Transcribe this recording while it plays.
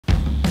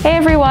Hey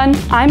everyone,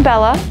 I'm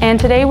Bella, and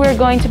today we're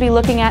going to be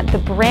looking at the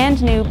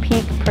brand new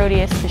Peak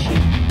Proteus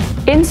machine.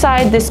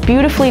 Inside this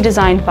beautifully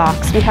designed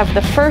box, we have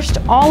the first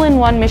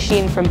all-in-one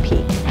machine from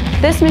Peak.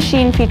 This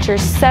machine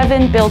features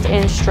 7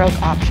 built-in stroke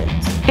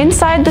options.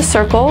 Inside the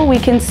circle, we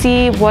can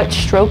see what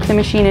stroke the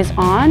machine is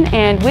on,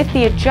 and with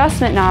the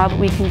adjustment knob,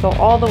 we can go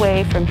all the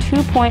way from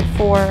 2.4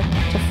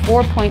 to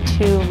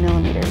 4.2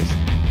 millimeters,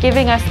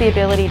 giving us the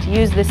ability to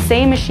use the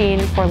same machine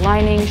for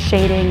lining,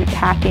 shading,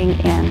 packing,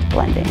 and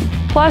blending.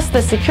 Plus,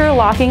 the secure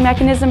locking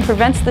mechanism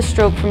prevents the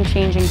stroke from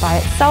changing by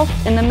itself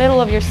in the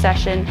middle of your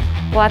session,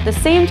 while at the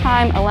same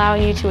time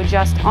allowing you to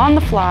adjust on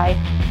the fly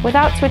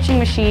without switching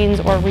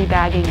machines or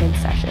rebagging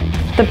mid-session.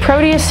 The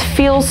Proteus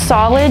feels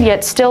solid,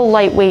 yet still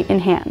lightweight in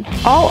hand.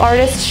 All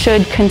artists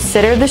should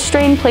consider the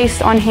strain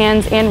placed on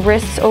hands and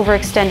wrists over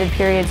extended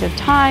periods of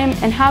time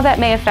and how that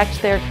may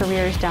affect their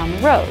careers down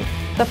the road.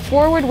 The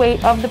forward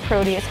weight of the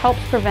Proteus helps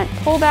prevent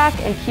pullback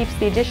and keeps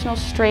the additional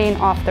strain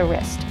off the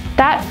wrist.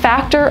 That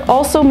factor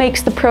also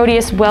makes the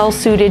Proteus well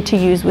suited to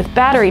use with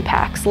battery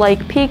packs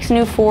like Peak's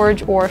new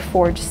Forge or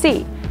Forge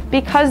C,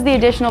 because the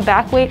additional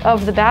back weight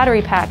of the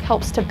battery pack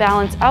helps to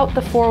balance out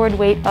the forward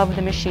weight of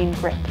the machine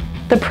grip.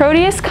 The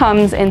Proteus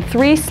comes in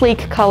 3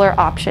 sleek color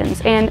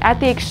options, and at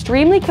the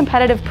extremely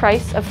competitive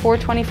price of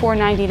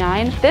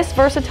 $424.99, this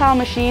versatile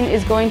machine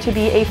is going to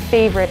be a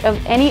favorite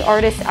of any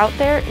artist out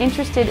there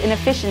interested in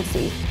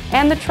efficiency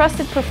and the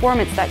trusted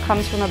performance that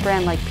comes from a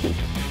brand like Peak.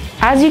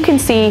 As you can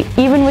see,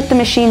 even with the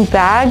machine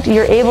bagged,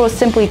 you're able to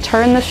simply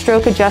turn the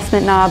stroke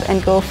adjustment knob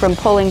and go from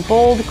pulling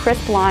bold,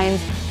 crisp lines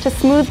to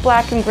smooth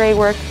black and gray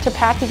work to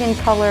packing in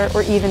color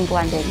or even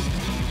blending.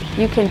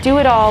 You can do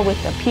it all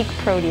with the Peak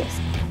Proteus.